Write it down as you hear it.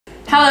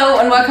Hello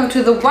and welcome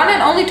to the one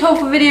and only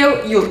tofu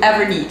video you'll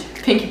ever need.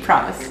 Pinky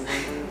promise.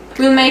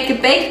 We'll make a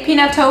baked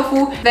peanut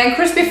tofu, then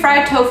crispy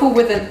fried tofu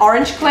with an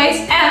orange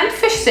glaze and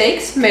fish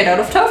steaks made out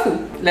of tofu.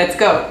 Let's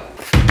go!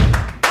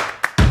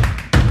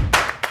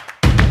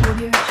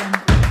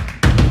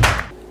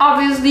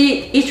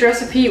 Obviously, each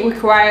recipe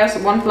requires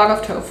one block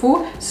of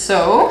tofu,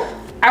 so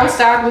I will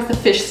start with the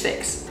fish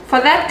sticks. For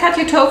that, cut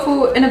your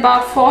tofu in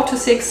about 4 to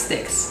 6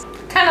 sticks.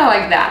 Kinda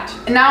like that.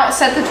 And now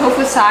set the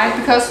tofu aside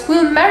because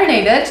we'll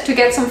marinate it to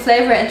get some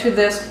flavor into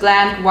this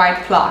bland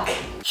white block.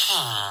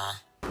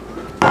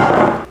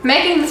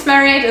 Making this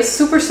marinade is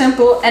super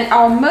simple and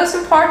our most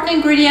important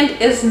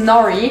ingredient is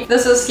nori.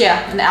 This is,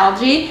 an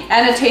algae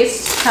and it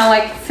tastes kind of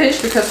like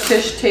fish because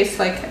fish tastes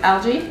like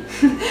algae.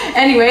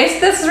 Anyways,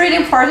 this is really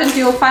important.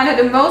 You will find it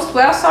in most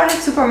well-sorted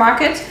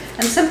supermarkets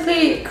and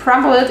simply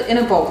crumble it in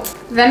a bowl.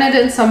 Then add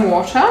in some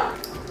water.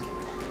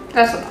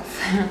 That's enough.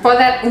 For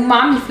that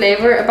umami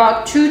flavor,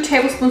 about 2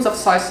 tablespoons of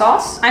soy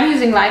sauce. I'm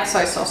using light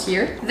soy sauce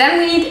here. Then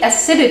we need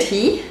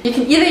acidity. You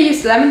can either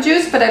use lemon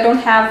juice, but I don't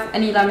have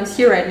any lemons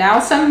here right now,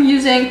 so I'm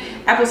using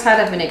apple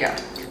cider vinegar.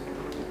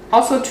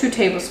 Also 2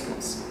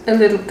 tablespoons. A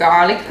little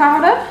garlic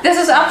powder. This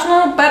is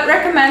optional, but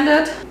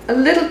recommended. A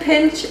little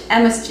pinch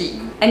MSG.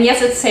 And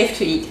yes, it's safe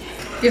to eat.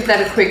 Give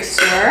that a quick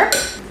stir.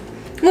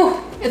 Ooh,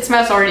 it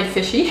smells already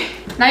fishy.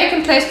 Now you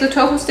can place the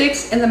tofu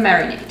sticks in the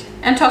marinade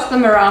and toss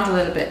them around a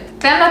little bit.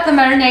 Then let them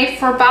marinate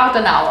for about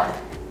an hour.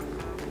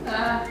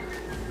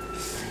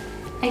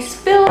 I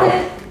spilled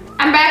it.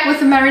 I'm back with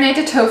the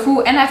marinated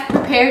tofu and I've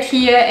prepared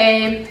here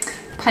a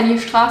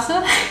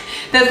Panierstraße.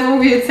 That's what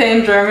we would say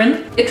in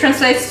German. It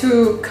translates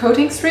to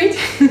coating street.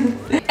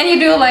 And you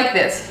do it like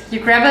this. You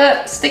grab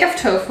a stick of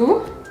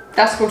tofu,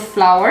 dust with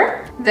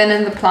flour, then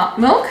in the plant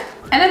milk,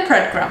 and then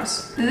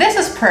breadcrumbs. This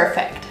is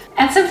perfect.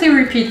 And simply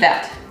repeat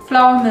that.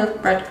 Flour,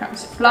 milk,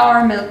 breadcrumbs.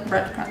 Flour, milk,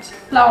 breadcrumbs.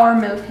 Flour,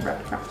 milk,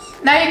 breadcrumbs.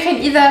 Now you can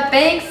either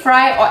bake,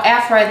 fry or air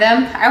fry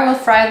them. I will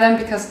fry them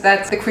because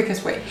that's the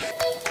quickest way.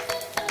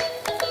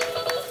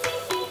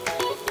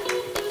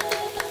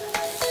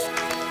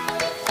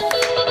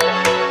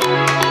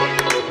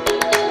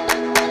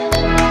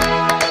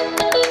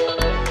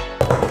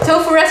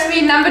 Tofu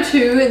recipe number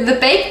 2, the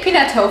baked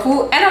peanut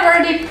tofu, and I'm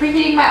already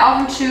preheating my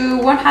oven to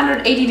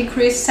 180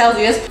 degrees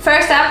Celsius.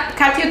 First up,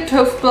 cut your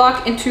tofu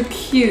block into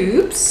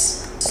cubes.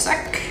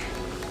 Suck.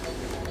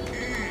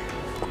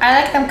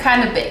 I like them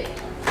kind of big.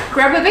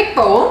 Grab a big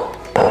bowl,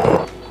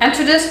 and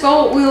to this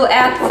bowl we will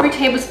add 3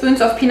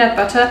 tablespoons of peanut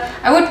butter.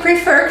 I would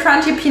prefer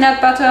crunchy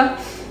peanut butter,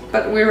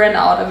 but we ran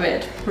out of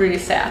it. Really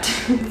sad.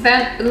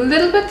 Then a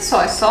little bit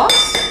soy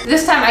sauce.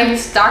 This time I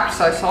use dark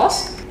soy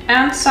sauce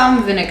and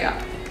some vinegar.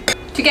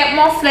 To get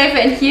more flavor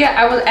in here,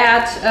 I will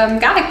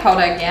add garlic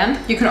powder again.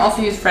 You can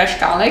also use fresh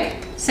garlic.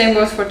 Same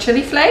goes for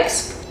chili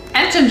flakes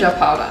and ginger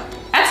powder.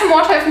 Add some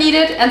water if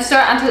needed and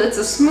stir until it's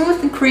a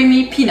smooth and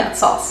creamy peanut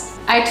sauce.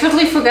 I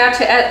totally forgot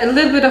to add a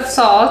little bit of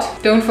salt.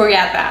 Don't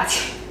forget that.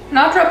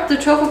 Now drop the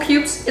tofu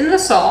cubes in the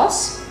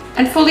sauce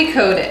and fully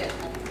coat it.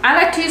 I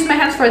like to use my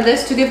hands for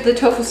this to give the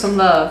tofu some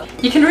love.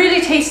 You can really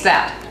taste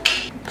that.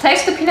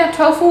 Place the peanut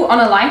tofu on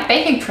a lined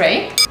baking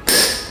tray.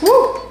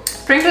 Woo!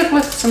 Sprinkle it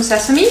with some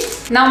sesame.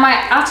 Now my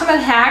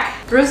ultimate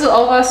hack, drizzle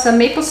over some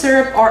maple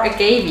syrup or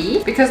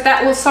agave because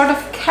that will sort of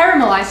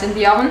caramelize in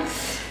the oven.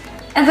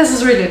 And this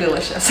is really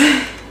delicious.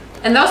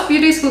 And those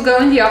beauties will go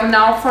in the oven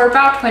now for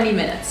about 20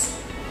 minutes.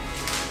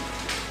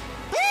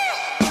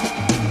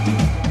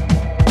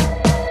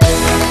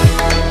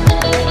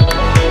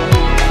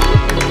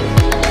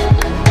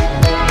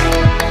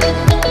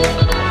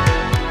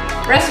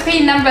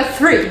 Recipe number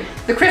 3,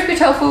 the crispy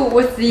tofu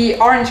with the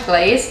orange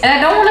glaze. And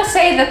I don't want to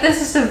say that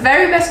this is the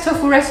very best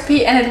tofu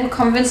recipe and it will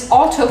convince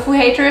all tofu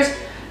haters,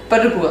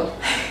 but it will.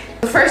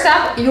 First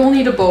up, you'll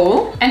need a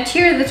bowl and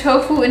tear the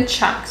tofu in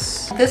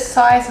chunks. This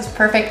size is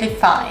perfectly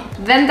fine.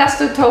 Then dust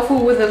the tofu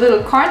with a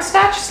little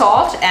cornstarch,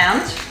 salt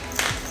and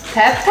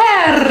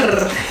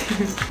pepper.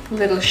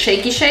 Little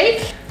shaky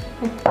shake.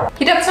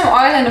 Heat up some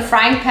oil in a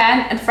frying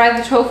pan and fry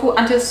the tofu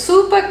until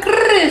super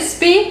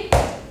crispy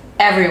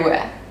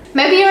everywhere.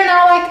 Maybe you're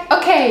now like,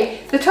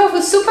 okay, the tofu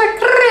is super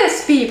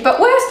crispy, but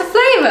where's the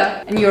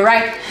flavor? And you're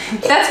right,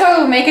 that's why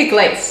we'll make a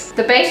glaze.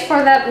 The base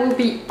for that will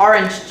be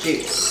orange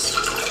juice.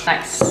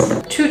 Nice.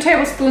 2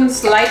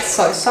 tablespoons light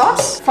soy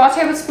sauce, 4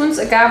 tablespoons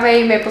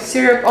agave maple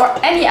syrup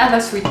or any other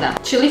sweetener.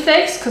 Chili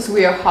flakes, because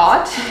we are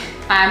hot,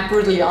 I'm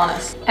brutally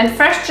honest. And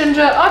fresh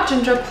ginger or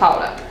ginger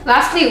powder.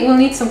 Lastly, we'll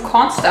need some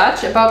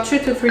cornstarch, about 2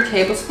 to 3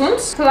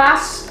 tablespoons,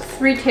 plus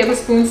 3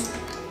 tablespoons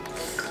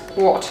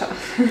water.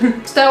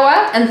 Stir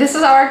well, and this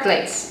is our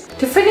glaze.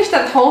 To finish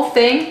that whole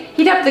thing,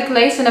 heat up the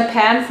glaze in a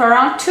pan for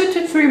around 2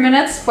 to 3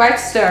 minutes while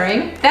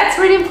stirring. That's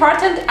really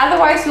important,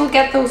 otherwise you'll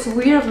get those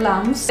weird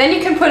lumps. Then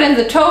you can put in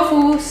the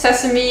tofu,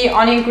 sesame,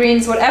 onion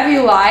greens, whatever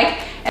you like,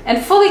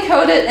 and fully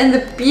coat it in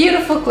the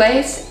beautiful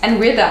glaze, and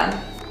we're done.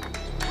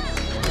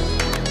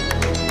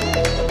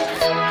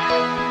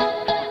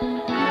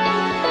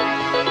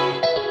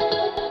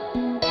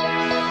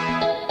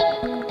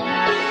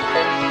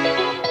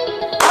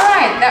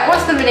 That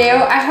was the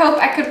video. I hope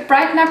I could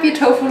brighten up your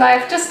tofu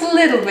life just a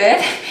little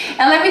bit.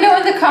 And let me know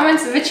in the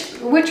comments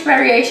which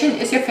variation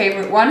is your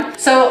favorite one.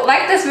 So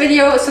like this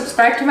video,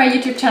 subscribe to my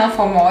YouTube channel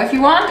for more if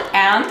you want,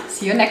 and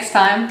see you next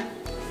time.